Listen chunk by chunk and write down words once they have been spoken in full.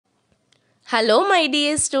Hello my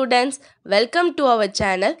dear students, welcome to our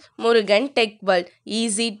channel Murugan Tech World.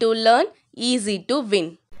 Easy to learn, easy to win.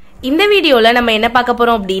 இந்த வீடியோல நம்ம என்ன பார்க்க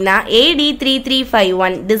போறோம் அப்படினா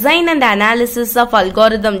AD3351 Design and Analysis of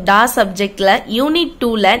Algorithm DAA சப்ஜெக்ட்ல யூனிட்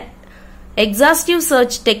 2ல exhaustive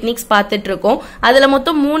search techniques பார்த்துட்டு இருக்கோம். அதுல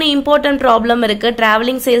மொத்தம் 3 important problem இருக்கு.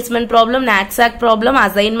 traveling salesman problem, Knapsack problem,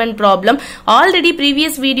 assignment problem. Already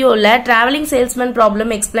previous வீடியோல traveling salesman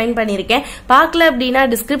problem explain பண்ணிருக்கேன். பார்க்கல அப்படினா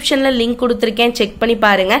descriptionல link கொடுத்திருக்கேன், செக் பண்ணி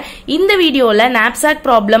பாருங்க. இந்த வீடியோல Knapsack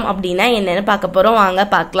problem அப்படினா என்னன்னு பார்க்க போறோம், வாங்க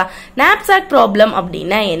பார்க்கலாம். Knapsack problem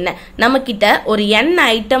அப்படினா என்ன? நமக்கிட்ட ஒரு n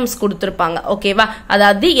items கொடுத்திருப்பாங்க, ஓகேவா?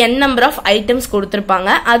 அதாவது n number of items கொடுத்திருப்பாங்க,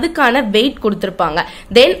 அதுக்கான weight கொடுத்திருப்பாங்க.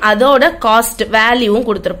 then அதோட காஸ்ட் வேல்யூவும்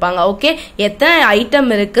கொடுத்திருப்பாங்க. ஓகே, எத்தனை ஐட்டம்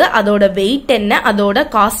இருக்கு, அதோட வெயிட் என்ன, அதோட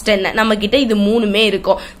காஸ்ட் என்ன, நம்ம கிட்ட இது மூணுமே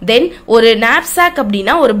இருக்கும். தென் ஒரு knapsack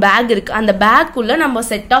அப்படின்னா ஒரு பேக் இருக்கு, அந்த பேக் உள்ள நம்ம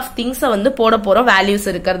செட் ஆஃப் திங்ஸ் வந்து போட போறோம், வேல்யூஸ்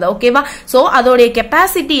இருக்கிறது. ஓகேவா? சோ அதோட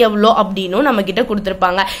கெபாசிட்டி எவ்வளோ அப்படின்னு நம்ம கிட்ட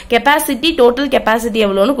கொடுத்திருப்பாங்க. கெபாசிட்டி, டோட்டல் கெபாசிட்டி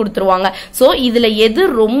எவ்வளோன்னு கொடுத்துருவாங்க. சோ இதுல எது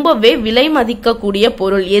ரொம்பவே விலை மதிக்கக்கூடிய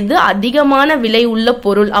பொருள், எது அதிகமான விலை உள்ள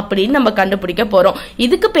பொருள் அப்படின்னு நம்ம கண்டுபிடிக்க போறோம்.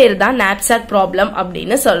 இதுக்கு பேரு தான் knapsack ப்ராப்ளம்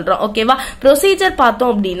அப்படின்னு சொல்றோம். ஓகேவா? ப்ரொசீஜர் பார்த்தோம்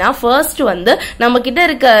அப்படின்னா ஃபர்ஸ்ட் வந்து நம்ம கிட்ட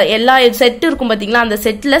இருக்க எல்லா செட் இருக்கும் பாத்தீங்களா, அந்த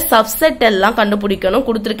செட்ல சப்செட் எல்லாம் கண்டுபிடிக்கணும்,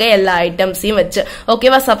 கொடுத்திருக்க எல்லா ஐட்டம்ஸையும் வச்சு.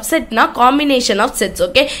 ஓகேவா? சப்செட்னா காம்பினேஷன் ஆஃப் செட்ஸ்.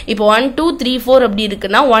 ஓகே, இப்போ 1 2 3 4 அப்படி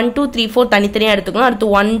இருக்குன்னா 1 2 3 4 தனித்தனியா எடுத்துக்கணும். அடுத்து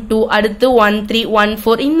 1 2, அடுத்து 1 3 1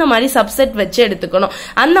 4, இந்த மாதிரி சப்செட் வச்சு எடுத்துக்கணும்.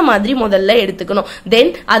 அந்த மாதிரி முதல்ல எடுத்துக்கணும்.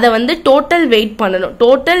 தென் அதை வந்து டோட்டல் வெயிட் பண்ணணும்.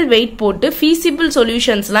 டோட்டல் வெயிட் போட்டு ஃபீசிபிள்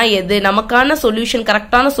சொல்யூஷன்ஸ்லாம் எது, நமக்கான சொல்யூஷன்,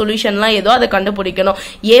 கரெக்டான சொல்யூஷன்லாம் ஏதோ அதை கண்டுபிடிக்கணும்.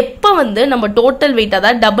 எப்ப வந்து நம்ம டோட்டல் வெயிட்,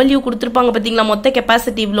 அதாவது W கொடுத்திருப்பாங்க பாத்தீங்களா, மொத்த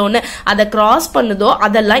கெபாசிட்டி இவ்வளோன்னு, அதை கிராஸ் பண்ணுதோ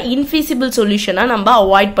அதெல்லாம் இன்ஃபீசிபிள் சொல்யூஷனா நம்ம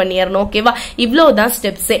அவாய்ட் பண்ணிடணும். ஓகேவா? இவ்வளவுதான்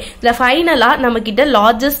ஸ்டெப்ஸே. இதுல ஃபைனலா நம்ம கிட்ட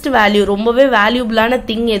லார்ஜஸ்ட் வேல்யூ, ரொம்பவே வேல்யூபிளான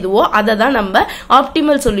திங் எதுவோ அதை தான் நம்ம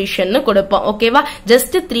ஆப்டிமல் சொல்யூஷன் கொடுப்போம். ஓகேவா?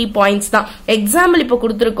 ஜஸ்ட் 3 பாயிண்ட்ஸ் தான். எக்ஸாம்பிள் இப்போ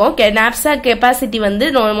கொடுத்திருக்கோம். knapsack கெபாசிட்டி வந்து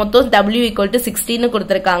மொத்தம் W = 16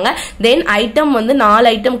 கொடுத்திருக்காங்க. தென் ஐட்டம் வந்து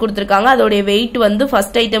 4 ஐட்டம் கொடுத்திருக்காங்க. அதோட வெயிட் வந்து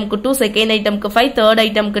ஃபர்ஸ்ட் ஐட்டம்க்கு 2, செகண்ட் ஐட்டம்க்கு 5, தேர்ட்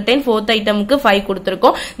ஐட்டம்க்கு 10, ஃபோர்த் ஐட்டம்க்கு 5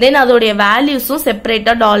 கொடுத்திருக்கோம். தென் அதோட வேல்யூஸும்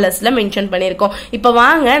செப்பரேட்டா டாலர்ஸ்ல மென்ஷன் பண்ணிருக்கோம். இப்ப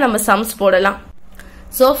வாங்க நம்ம சம்ஸ் போடலாம்.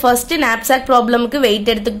 சோ ஃபர்ஸ்ட் knapsack ப்ராப்ளம்க்கு வெயிட்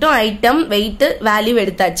எடுத்துக்கிட்டோம், ஐட்டம், வெயிட், வேல்யூ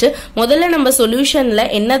எடுத்தாச்சு. முதல்ல நம்ம சொல்யூஷன்ல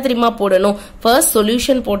என்ன தெரியுமா போடணும், ஃபர்ஸ்ட்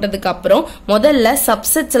சொல்யூஷன் போட்டதுக்கு அப்புறம் முதல்ல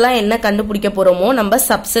சப்செட்ஸ் எல்லாம் என்ன கண்டுபிடிக்க போறோமோ நம்ம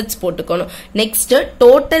சப்செட்ஸ் போட்டுக்கணும். நெக்ஸ்ட்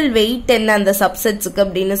டோட்டல் வெயிட் என்ன அந்த சப்செட்ஸ்க்கு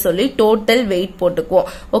அப்படின்னு சொல்லி டோட்டல் வெயிட் போட்டுக்குவோம்.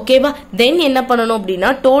 ஓகேவா? தென் என்ன பண்ணணும்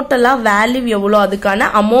அப்படின்னா டோட்டலா வேல்யூ எவ்வளோ,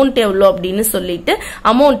 அதுக்கான அமௌண்ட் எவ்வளோ அப்படின்னு சொல்லிட்டு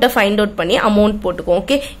அமௌண்ட்டை ஃபைண்ட் அவுட் பண்ணி அமௌண்ட் போட்டுக்குவோம்.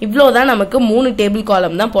 ஓகே, இவ்வளவுதான். நமக்கு 3 டேபிள்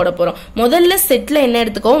காலம் தான் போட போறோம். முதல்ல செட்ல என்ன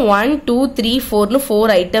எடுத்துக்கோ, 1 2 3 4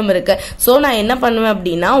 4 ஐட்டம் இருக்கு. சோ நான் என்ன பண்ணுவேன்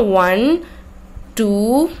அப்படின்னா 1 2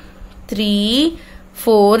 3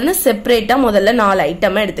 4 செப்பரேட்டா முதல்ல 4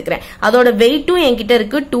 ஐட்டம் எடுத்துக்கிறேன். அதோட வெயிட்டும் என்கிட்ட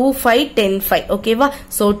இருக்கு 2 5 10 5. ஓகேவா?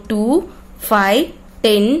 சோ 2 5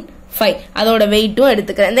 10 5 அதோட வெயிட்டும்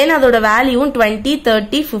எடுத்துக்கிறேன். தென் அதோட வேல்யூவும் 20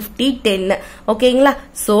 30 50 10. ஓகேங்களா?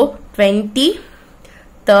 சோ 20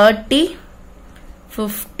 30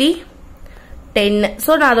 50 10.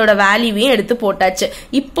 சோ நான் அதோட வேல்யூவையும் எடுத்து போட்டாச்சு.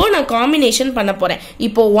 இப்போ நான் காம்பினேஷன் பண்ண போறேன்.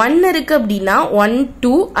 இப்போ 1 இருக்கு அப்படின்னா 1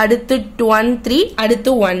 2, அடுத்து 1 3,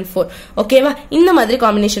 அடுத்து 1 4. ஓகேவா? இந்த மாதிரி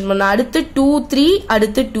காம்பினேஷன் பண்ணணும். அடுத்து 2 3,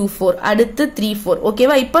 அடுத்து 2 4, அடுத்து 3 4.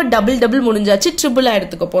 ஓகேவா? இப்போ டபுள் முடிஞ்சாச்சு, ட்ரிபிளா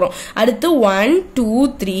எடுத்துக்க போறோம். அடுத்து 1 2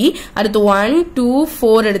 3, அடுத்து 1 2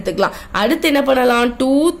 4 எடுத்துக்கலாம். அடுத்து என்ன பண்ணலாம்,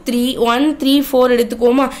 2 3 1 3 4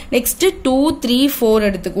 எடுத்துக்குவோமா. நெக்ஸ்ட் 2 3 4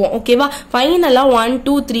 எடுத்துக்குவோம். ஓகேவா? ஃபைனலா 1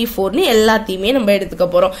 2 3 4 எல்லாத்தையும் நம்ம எடுத்துக்க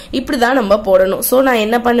போறோம். இப்படிதான் நம்ம போடணும். சோ நான்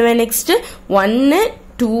என்ன பண்ணுவேன், நெக்ஸ்ட் 1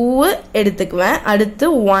 2 எடுத்துக்குவேன். அடுத்து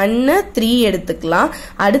 1 3 எடுத்துக்கலாம்.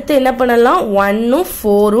 அடுத்து என்ன பண்ணலாம், 1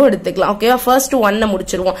 4 எடுத்துக்கலாம். ஓகேவா? ஃபர்ஸ்ட் 1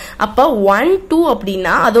 முடிச்சிருவோம். அப்ப 1 2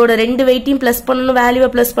 அப்படின்னா அதோட ரெண்டு வெயிட்டையும் பிளஸ் பண்ணணும், வேல்யூவை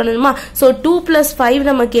பிளஸ் பண்ணணுமா. சோ 2 + 5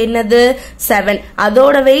 நமக்கு என்னது 7.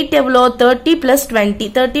 அதோட வெயிட் எவ்வளோ 30 +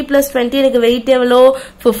 20. 30 + 20 எனக்கு வெயிட் எவ்வளோ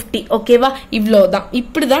 50. ஓகேவா? இவ்வளவுதான்.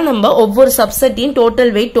 இப்படிதான் நம்ம ஒவ்வொரு சப்செட்டையும்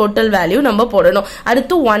டோட்டல் வெயிட், டோட்டல் வேல்யூ நம்ம போடணும்.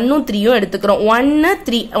 அடுத்து 1 3 எடுத்துக்கிறோம். 1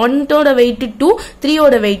 3, 1 வெயிட் 2, 3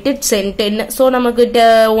 weight 10. சோ நமக்கு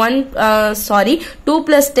 2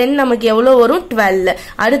 + 10 நமக்கு எவ்வளவு வரும் 12.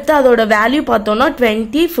 அடுத்து அதோட வேல்யூ பார்த்தோம்னா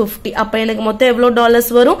 20 50. அப்ப எனக்கு மொத்தம் எவ்வளவு டாலர்ஸ்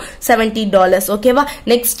வரும் $70. ஓகேவா?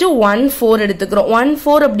 நெக்ஸ்ட் 1 4 எடுத்துக்கிறோம். 1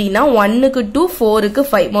 4 அப்படின்னா 1க்கு 2, 4க்கு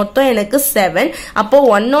 5, மொத்தம் எனக்கு 7. அப்போ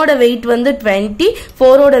 1ஓட வெயிட் வந்து 20,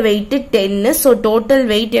 4ஓட வெயிட் 10. சோ டோட்டல்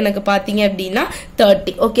வெயிட் எனக்கு பாத்தீங்க அப்படின்னா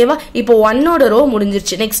 30. ஓகேவா? இப்போ 1ஓட ரோ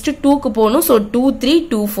முடிஞ்சிருச்சு. நெக்ஸ்ட் 2க்கு போகணும். சோ 2 3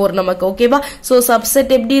 2 4 நமக்கு. ஓகேவா? சோ சப்செட்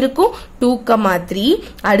எப்படி இருக்கும் 2, 3.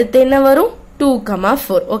 அடுத்து என்ன வரும்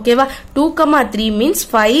 2,4 ஓகேவா 2,3 means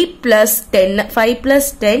 5 plus 10 5 plus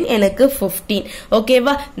 10 எனக்கு 15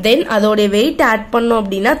 ஓகேவா தென் அதோட வெயிட் ஆட் பண்ணோம்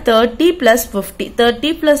அப்படின்னா 30 plus 50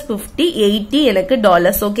 30 plus 50 80 எனக்கு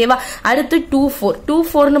டாலர்ஸ் ஓகேவா அடுத்து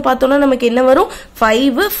 24 னு பார்த்தோம்னா நமக்கு என்ன வரும்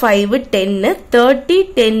 5 5 10 30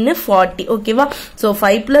 10 40 ஓகேவா சோ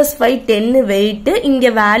 5 plus 5 10 வெயிட் இங்க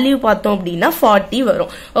வேல்யூ பார்த்தோம் அப்படின்னா 40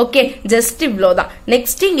 வரும் ஓகே ஜஸ்ட் இவ்வளவுதான்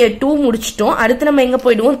நெக்ஸ்ட் இங்க 2 முடிச்சிட்டோம் அடுத்து நம்ம எங்க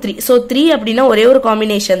போய்டுவோம் 3 சோ 3 அப்படினா ஒரே ஒரு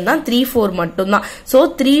காம்பினேஷன் தான் 3 4 மட்டும் தான் சோ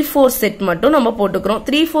 3 4 செட் மட்டும் நம்ம போட்டுக்கிறோம்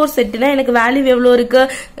 3 4 செட்னா எனக்கு வேல்யூ எவ்வளவு இருக்கு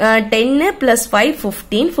 10 plus 5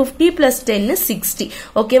 15 50 plus 10 60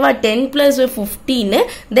 ஓகேவா 10 plus 15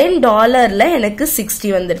 then டாலர்ல எனக்கு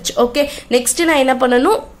 60 வந்துருச்சு ஓகே நெக்ஸ்ட் நான் என்ன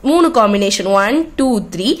பண்ணனும் மூணு காம்பினேஷன் 1 2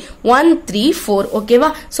 3 1 3 4 ஓகேவா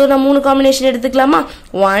சோ நான் மூணு காம்பினேஷன் எடுத்துக்கலாமா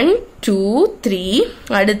 1 2 3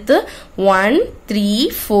 அடுத்து 1 3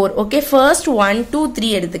 4 ஓகே ஃபர்ஸ்ட் 1 2 3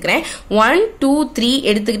 எடுத்துக்கிறேன் 1 2 3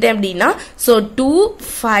 எடுத்துக்கிட்டேன் அப்படின்னா சோ 2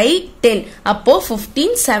 5 10 அப்போ 15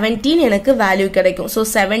 17 எனக்கு வேல்யூ கிடைக்கும் சோ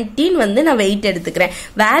 17 வந்து நான் வெயிட் எடுத்துக்கிறேன்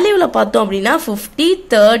வேல்யூல பார்த்தோம் அப்படின்னா 50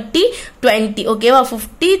 30 20 ஓகேவா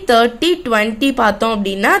 50 30 20 பார்த்தோம்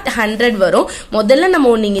அப்படின்னா 100 வரும் முதல்ல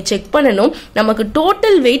நம்ம நீங்க செக் பண்ணனும் நமக்கு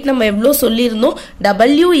டோட்டல் வெயிட் நம்ம எவ்வளவு சொல்லியிருந்தோம்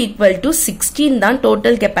W equal to 16 தான்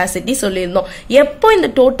டோட்டல் கெபாசிட்டி சொல்லியிருந்தோம் எப்போ இந்த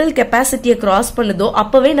டோட்டல் கெபாசிட்டியை கிராஸ் பண்ணுதோ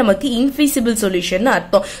அப்பவே நமக்கு இன்ஃபீசிபிள் சொல்யூஷன்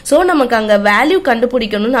அர்த்தம் சோ நமக்கு அங்க வேல்யூ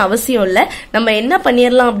கண்டுபிடிக்கணும்னு அவசியம் இல்ல நம்ம என்ன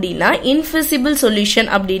பண்ணிரலாம் அப்படின்னா இன்ஃபீசிபிள் சொல்யூஷன்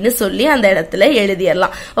அப்படின்னு சொல்லி அந்த இடத்துல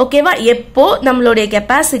எழுதிரலாம் ஓகேவா எப்போ நம்மளுடைய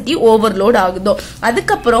கெபாசிட்டி ஓவர்லோட் ஆகுதோ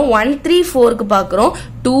அதுக்கப்புறம் 1 3 4 க்கு பாக்குறோம்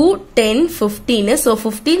 2 10 15 so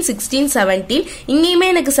 15 16 17 இங்கேயுமே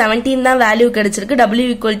எனக்கு 17 தான் வேல்யூ கிடைச்சிருக்கு W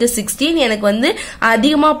equal to 16 எனக்கு வந்து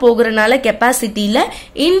அதிகமா போகிறனால கெபாசிட்டில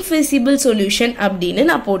இன்ஃபீசிபிள் சொல்யூஷன் அப்படின்னு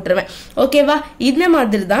நான் போட்டுருவேன் ஓகேவா இந்த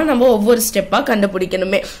மாதிரி தான் நம்ம ஒவ்வொரு ஸ்டெப்பா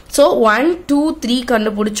கண்டுபிடிக்கணுமே சோ 1 2 3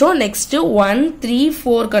 கண்டுபிடிச்சோம் நெக்ஸ்ட் 1 3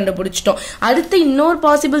 4 கண்டுபிடிச்சிட்டோம் அடுத்து இன்னொரு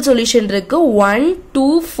பாசிபிள் சொல்யூஷன் இருக்கு 1 2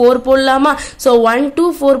 4 போடலாமா சோ 1 2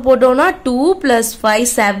 4 போட்டோம்னா 2 plus 5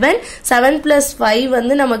 7 7 plus 5 வந்து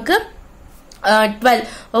நமக்கு 12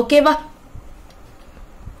 ஓகேவா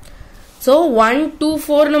சோ 1 2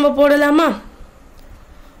 4 நம்ம போடலாமா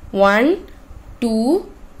 1 2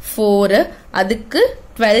 4 அதுக்கு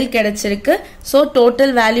 12 கிடைச்சிருக்கு சோ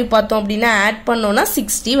டோட்டல் வேல்யூ பார்த்தோம் அப்படின்னா ஆட் பண்ணோம்னா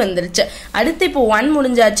 60 வந்துருச்சு அடுத்து இப்போ 1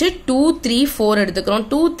 முடிஞ்சாச்சு 2 3 4 எடுத்துக்கிறோம்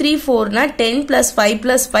 2 3 4 னா 10 plus 5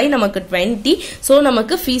 plus 5 நமக்கு 20 சோ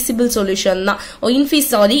நமக்கு feasible solution தான்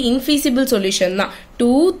infeasible solution தான் 2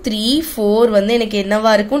 3 4 வந்து எனக்கு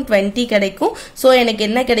என்னவா இருக்கும் 20 கிடைக்கும் சோ எனக்கு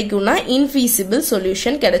என்ன கிடைக்கும்னா infeasible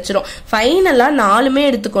solution கிடைச்சிரும் ஃபைனலா நாலுமே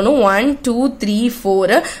எடுத்துக்கணும் 1 2 3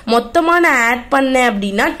 4 மொத்தமா நான் ஆட் பண்ணேன்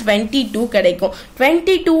அப்படினா 22 கிடைக்கும் 22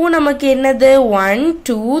 நமக்கு என்னது 1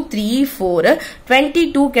 2 3 4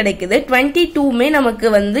 22 கிடைக்குது 22 மே நமக்கு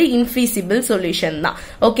வந்து infeasible solution தான்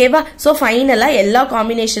ஓகேவா சோ ஃபைனலா எல்லா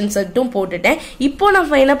காம்பினேஷன்ஸ் மட்டும் போட்டுட்டேன் இப்போ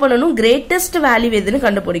நான் என்ன பண்ணனும் கிரேட்டஸ்ட் வேல்யூ எதுன்னு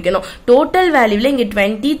கண்டுபிடிக்கணும் டோட்டல் வேல்யூல இங்க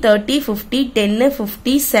 20 30 50 10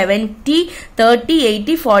 50 70 30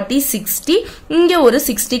 80 40 60 இங்க ஒரு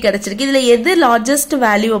 60 கிடைச்சிருக்கு இதுல எது லார்ஜஸ்ட்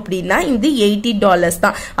வேல்யூ அப்படினா இது $80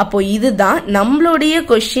 தான் அப்போ இதுதான் நம்மளுடைய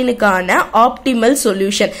क्वेश्चनக்கான ஆப்டிமல்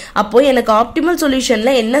சொல்யூஷன் அப்போ எனக்கு ஆப்டிமல்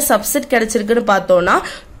சொல்யூஷன்ல என்ன சப்செட் கிடைச்சிருக்குன்னு பார்த்தோம்னா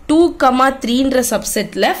 2,3 ன்ற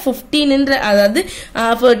சப்செட்ல 15 ன்ற அதாவது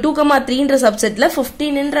 2,3 ன்ற சப்செட்ல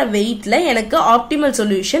 15 ன்ற வெயிட்ல எனக்கு ஆப்டிமல்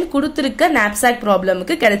சொல்யூஷன் கொடுத்திருக்க knapsack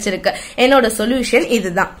ப்ராப்ளமுக்கு கிடைச்சிருக்கு என்னோட சொல்யூஷன்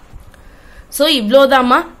இதுதான் சோ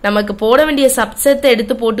இவ்ளோதாமா நமக்கு போட வேண்டிய சப்செட்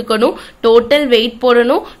எடுத்து போட்டுக்கணும் டோட்டல் வெயிட்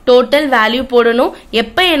போடணும் டோட்டல் வேல்யூ போடணும்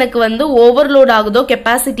எப்ப எனக்கு வந்து ஓவர்லோட் ஆகுதோ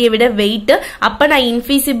கெபாசிட்டியை விட வெயிட் அப்ப நான்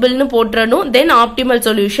இன்ஃபீசிபிள்னு போட்றணும் தென் ஆப்டிமல்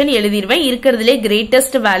சொல்யூஷன் எழுதிடுவேன் இருக்கிறதுலே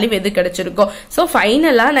கிரேட்டஸ்ட் வேல்யூ எது கிடைச்சிருக்கோ சோ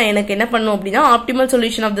ஃபைனலா நான் எனக்கு என்ன பண்ணனும் அப்படினா optimal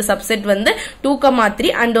solution of the subset வந்து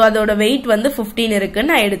 2,3 and அதோட வெயிட் வந்து 15 இருக்கு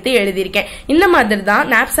நான் எடுத்து எழுதிருக்கேன் இந்த மாதிரி தான்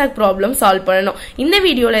knapsack ப்ராப்ளம் சால்வ் பண்ணனும் இந்த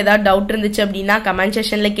வீடியோல ஏதாவது டவுட் இருந்துச்சு அப்படினா கமெண்ட்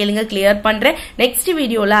செக்ஷன்ல கேளுங்க கிளியர் பண்றேன் நெக்ஸ்ட்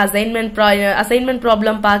வீடியோல அசைன்மென்ட்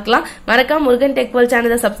ப்ராப்ளம் பார்க்கலாம் மறக்காம முருகன் டெக் வேர்ல்ட்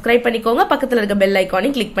சேனலை சப்ஸ்கிரைப் பண்ணிக்கோங்க பக்கத்துல இருக்க பெல்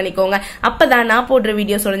ஐகானை கிளிக் பண்ணிக்கோங்க அப்பதான் நான் போடுற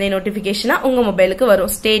வீடியோஸ் உடனே நோட்டிபிகேஷனா உங்க மொபைலுக்கு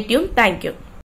வரும் ஸ்டே டியூன் தேங்க்யூ